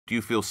Do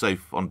you feel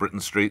safe on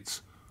Britain's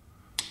streets?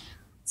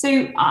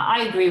 So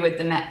I agree with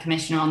the Met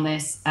Commissioner on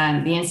this.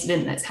 The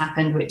incident that's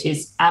happened, which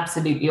is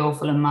absolutely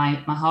awful, and my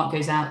heart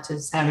goes out to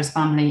Sarah's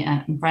family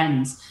and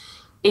friends,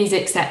 is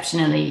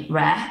exceptionally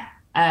rare.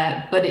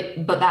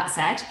 But that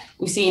said,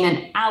 we've seen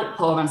an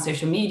outpour on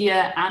social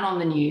media and on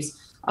the news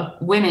of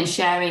women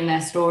sharing their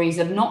stories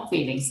of not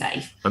feeling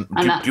safe. And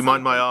do you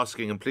mind my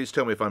asking, and please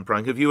tell me if I'm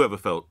prying, have you ever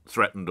felt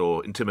threatened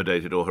or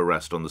intimidated or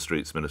harassed on the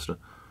streets, Minister?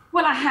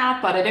 Well, I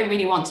have, but I don't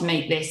really want to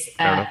make this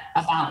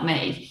about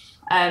me.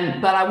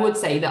 But I would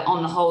say that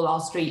on the whole, our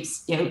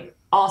streets,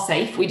 are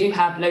safe. We do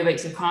have low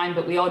rates of crime,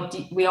 but we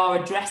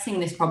are addressing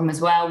this problem as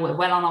well. We're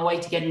well on our way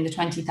to getting the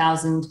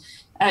 20,000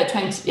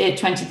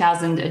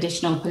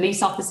 additional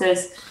police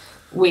officers.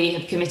 We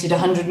have committed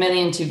 100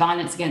 million to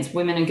violence against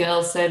women and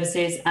girls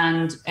services.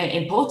 And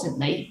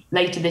importantly,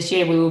 later this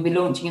year, we will be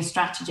launching a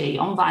strategy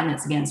on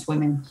violence against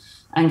women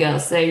and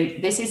girls. So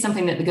this is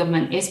something that the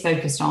government is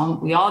focused on.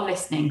 We are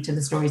listening to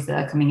the stories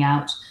that are coming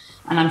out.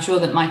 And I'm sure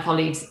that my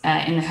colleagues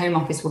in the Home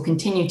Office will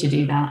continue to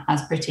do that,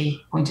 as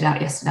Pretty pointed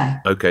out yesterday.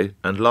 OK.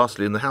 And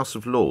lastly, in the House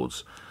of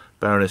Lords,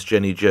 Baroness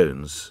Jenny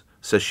Jones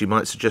says she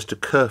might suggest a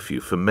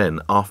curfew for men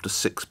after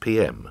 6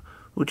 p.m.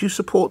 Would you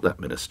support that,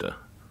 Minister?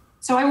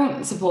 So I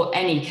won't support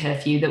any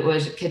curfew that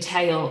would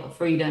curtail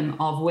freedom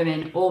of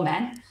women or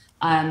men.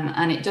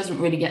 And it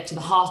doesn't really get to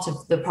the heart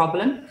of the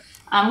problem.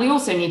 And we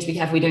also need to be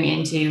careful we don't get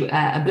into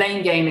a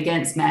blame game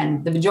against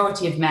men. The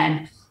majority of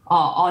men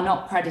are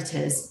not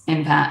predators,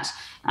 in fact.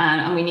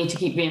 And we need to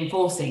keep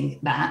reinforcing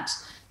that,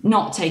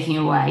 not taking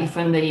away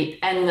from the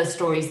endless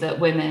stories that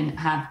women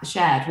have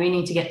shared. We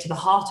need to get to the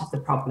heart of the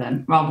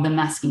problem rather than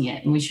masking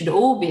it. And we should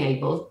all be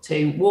able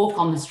to walk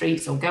on the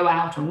streets or go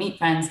out or meet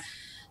friends,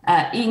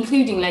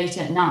 including late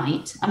at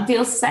night, and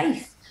feel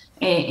safe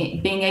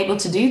being able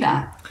to do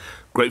that.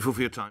 Grateful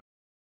for your time.